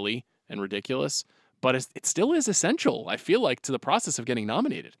very silly and ridiculous. But it still is essential, I feel like, to the process of getting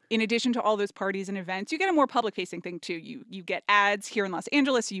nominated. In addition to all those parties and events, you get a more public-facing thing, too. You get ads here in Los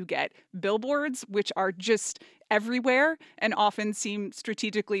Angeles. You get billboards, which are just everywhere and often seem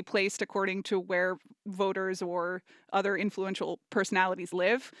strategically placed according to where voters or other influential personalities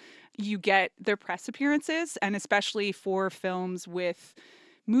live. You get their press appearances, and especially for films with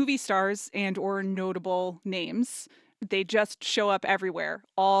movie stars and or notable names, they just show up everywhere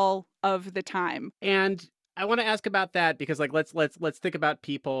all of the time. And I want to ask about that because, like, let's think about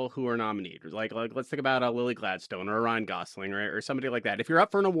people who are nominated. Like let's think about a Lily Gladstone or a Ryan Gosling, right, or somebody like that. If you're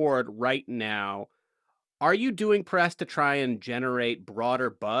up for an award right now, are you doing press to try and generate broader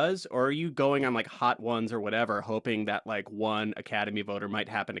buzz, or are you going on like hot ones or whatever, hoping that like one Academy voter might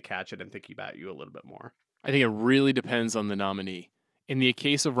happen to catch it and think about you a little bit more? I think it really depends on the nominee. In the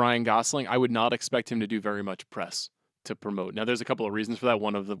case of Ryan Gosling, I would not expect him to do very much press to promote. Now, there's a couple of reasons for that.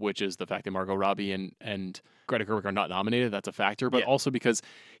 One of which is the fact that Margot Robbie and Greta Gerwig are not nominated. That's a factor. But also because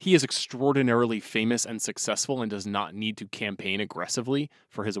he is extraordinarily famous and successful and does not need to campaign aggressively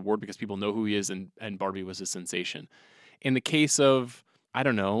for his award because people know who he is, and Barbie was a sensation. In the case of, I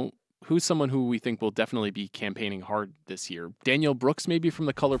don't know, who's someone who we think will definitely be campaigning hard this year? Danielle Brooks, maybe, from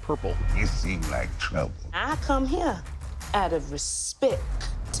The Color Purple. You seem like trouble. I come here out of respect.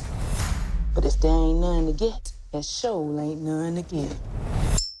 But if there ain't none to get, there sure ain't none to give.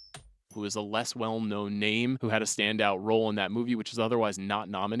 Who is a less well-known name, who had a standout role in that movie, which is otherwise not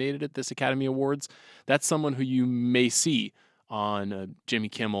nominated at this Academy Awards. That's someone who you may see on Jimmy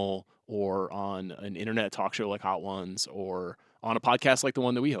Kimmel or on an internet talk show like Hot Ones or on a podcast like the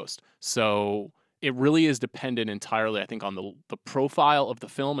one that we host. So it really is dependent entirely, I think, on the profile of the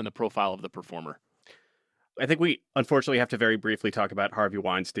film and the profile of the performer. I think we unfortunately have to very briefly talk about Harvey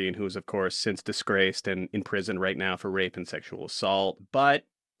Weinstein, who is, of course, since disgraced and in prison right now for rape and sexual assault. But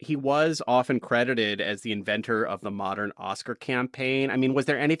he was often credited as the inventor of the modern Oscar campaign. I mean, was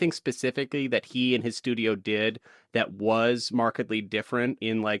there anything specifically that he and his studio did that was markedly different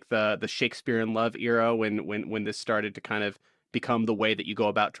in like the Shakespeare in Love era when this started to kind of become the way that you go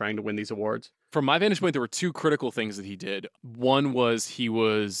about trying to win these awards? From my vantage point, there were two critical things that he did. One was he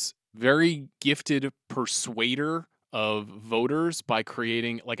was very gifted persuader of voters by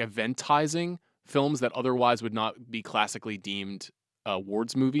creating like eventizing films that otherwise would not be classically deemed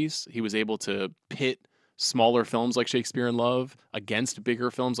awards movies. He was able to pit smaller films like Shakespeare in Love against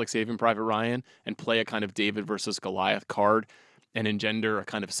bigger films like Saving Private Ryan and play a kind of David versus Goliath card and engender a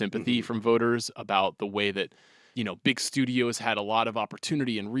kind of sympathy from voters about the way that, you know, big studios had a lot of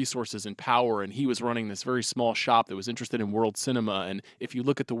opportunity and resources and power, and he was running this very small shop that was interested in world cinema. And if you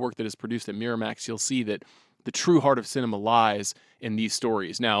look at the work that is produced at Miramax, you'll see that the true heart of cinema lies in these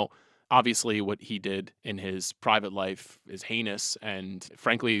stories. Now, obviously, what he did in his private life is heinous, and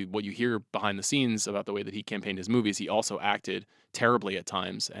frankly, what you hear behind the scenes about the way that he campaigned his movies, he also acted terribly at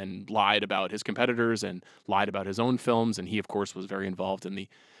times and lied about his competitors and lied about his own films, and he, of course, was very involved in the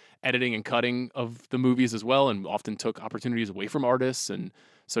editing and cutting of the movies as well, and often took opportunities away from artists. And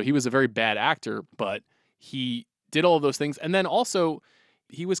so he was a very bad actor, but he did all of those things. And then also,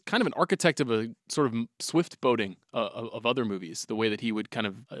 he was kind of an architect of a sort of swift boating of other movies, the way that he would kind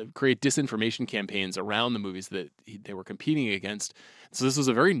of create disinformation campaigns around the movies that they were competing against. So this was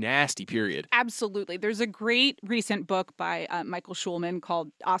a very nasty period. Absolutely. There's a great recent book by Michael Schulman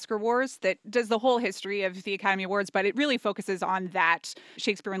called Oscar Wars that does the whole history of the Academy Awards, but it really focuses on that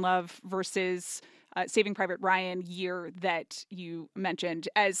Shakespeare in Love versus Saving Private Ryan year that you mentioned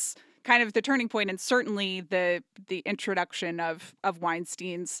as kind of the turning point, and certainly the introduction of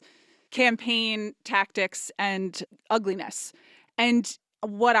Weinstein's campaign tactics and ugliness. And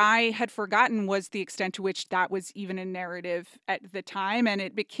what I had forgotten was the extent to which that was even a narrative at the time. And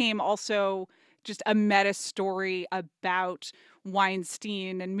it became also just a meta story about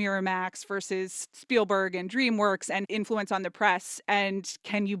Weinstein and Miramax versus Spielberg and DreamWorks and influence on the press. And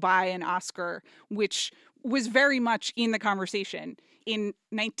can you buy an Oscar, which was very much in the conversation in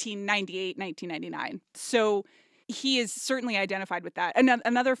 1998, 1999. So he is certainly identified with that. And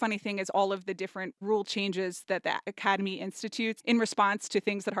another funny thing is all of the different rule changes that the Academy institutes in response to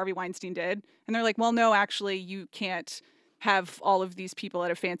things that Harvey Weinstein did. And they're like, well, no, actually, you can't have all of these people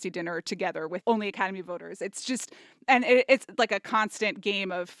at a fancy dinner together with only Academy voters. It's just, and it's like a constant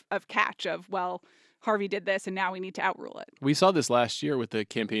game of catch of, well, Harvey did this, and now we need to outrule it. We saw this last year with the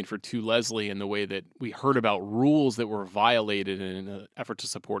campaign for To Leslie and the way that we heard about rules that were violated in an effort to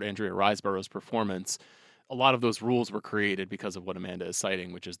support Andrea Riseborough's performance. A lot of those rules were created because of what Amanda is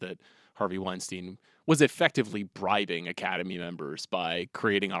citing, which is that Harvey Weinstein was effectively bribing Academy members by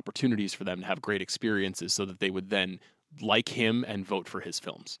creating opportunities for them to have great experiences so that they would then like him and vote for his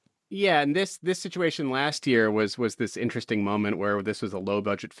films. Yeah, and this situation last year was this interesting moment where this was a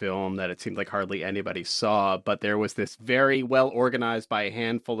low-budget film that it seemed like hardly anybody saw, but there was this very well-organized by a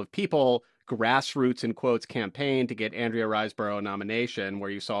handful of people, grassroots, in quotes, campaign to get Andrea Riseborough a nomination, where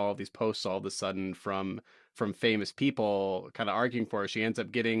you saw all these posts all of a sudden from famous people kind of arguing for her. She ends up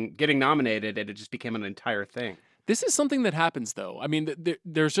getting nominated, and it just became an entire thing. This is something that happens, though. I mean,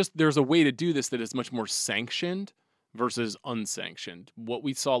 there's a way to do this that is much more sanctioned versus unsanctioned. What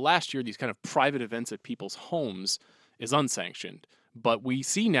we saw last year, these kind of private events at people's homes, is unsanctioned. But we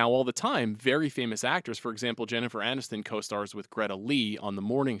see now all the time very famous actors. For example, Jennifer Aniston co-stars with Greta Lee on The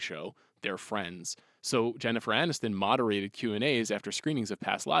Morning Show. They're friends. So Jennifer Aniston moderated Q&As after screenings of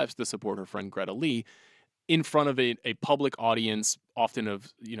Past Lives to support her friend Greta Lee in front of a public audience, often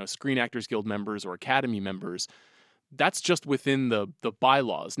of Screen Actors Guild members or Academy members. That's just within the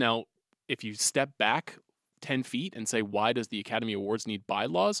bylaws. Now, if you step back 10 feet and say, why does the Academy Awards need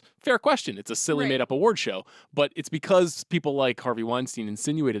bylaws? Fair question. It's a silly made-up award show. But it's because people like Harvey Weinstein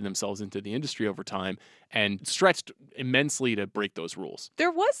insinuated themselves into the industry over time and stretched immensely to break those rules. There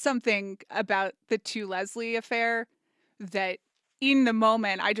was something about the To Leslie affair that in the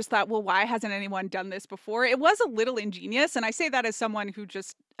moment, I just thought, well, why hasn't anyone done this before? It was a little ingenious. And I say that as someone who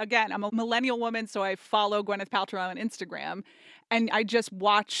just, again, I'm a millennial woman, so I follow Gwyneth Paltrow on Instagram. And I just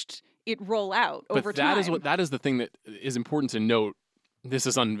watched it roll out over time. But that is the thing that is important to note. This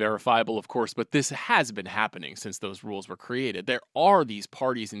is unverifiable, of course, but this has been happening since those rules were created. There are these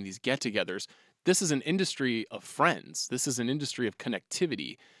parties and these get-togethers. This is an industry of friends. This is an industry of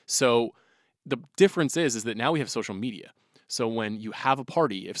connectivity. So the difference is that now we have social media. So when you have a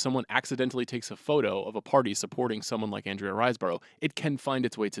party, if someone accidentally takes a photo of a party supporting someone like Andrea Riseborough, it can find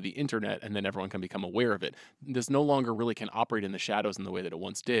its way to the internet and then everyone can become aware of it. This no longer really can operate in the shadows in the way that it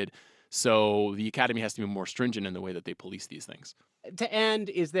once did. So the Academy has to be more stringent in the way that they police these things. To end,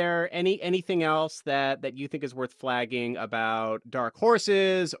 is there anything else that you think is worth flagging about dark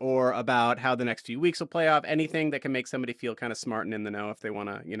horses or about how the next few weeks will play off? Anything that can make somebody feel kind of smart and in the know if they want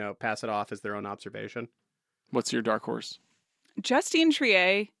to, pass it off as their own observation? What's your dark horse? Justine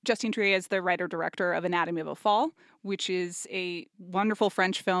Triet is the writer-director of Anatomy of a Fall, which is a wonderful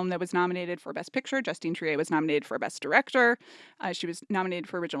French film that was nominated for Best Picture. Justine Triet was nominated for Best Director. She was nominated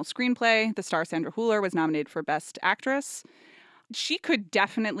for Original Screenplay. The star Sandra Hüller was nominated for Best Actress. She could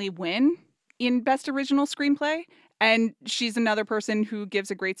definitely win in Best Original Screenplay. And she's another person who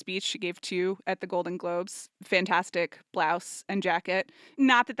gives a great speech. She gave 2 at the Golden Globes. Fantastic blouse and jacket.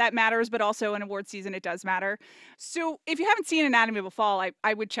 Not that that matters, but also in award season, it does matter. So if you haven't seen Anatomy of a Fall,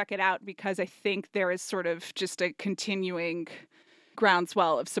 I would check it out because I think there is sort of just a continuing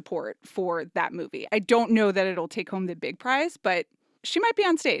groundswell of support for that movie. I don't know that it'll take home the big prize, but she might be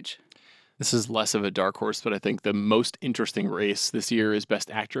on stage. This is less of a dark horse, but I think the most interesting race this year is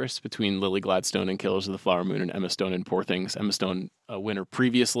Best Actress between Lily Gladstone in Killers of the Flower Moon and Emma Stone in Poor Things. Emma Stone, a winner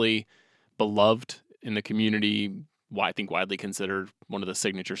previously, beloved in the community, I think widely considered one of the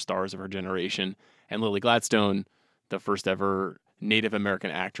signature stars of her generation. And Lily Gladstone, the first ever Native American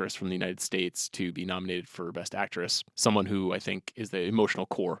actress from the United States to be nominated for Best Actress. Someone who I think is the emotional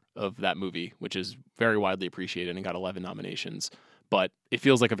core of that movie, which is very widely appreciated and got 11 nominations. But it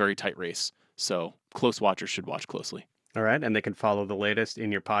feels like a very tight race. So close watchers should watch closely. All right. And they can follow the latest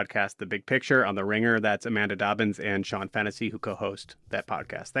in your podcast, The Big Picture, on The Ringer. That's Amanda Dobbins and Sean Fennessy, who co-host that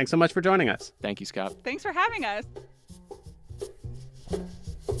podcast. Thanks so much for joining us. Thank you, Scott. Thanks for having us.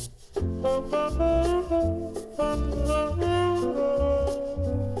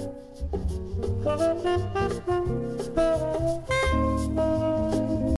 Thank you.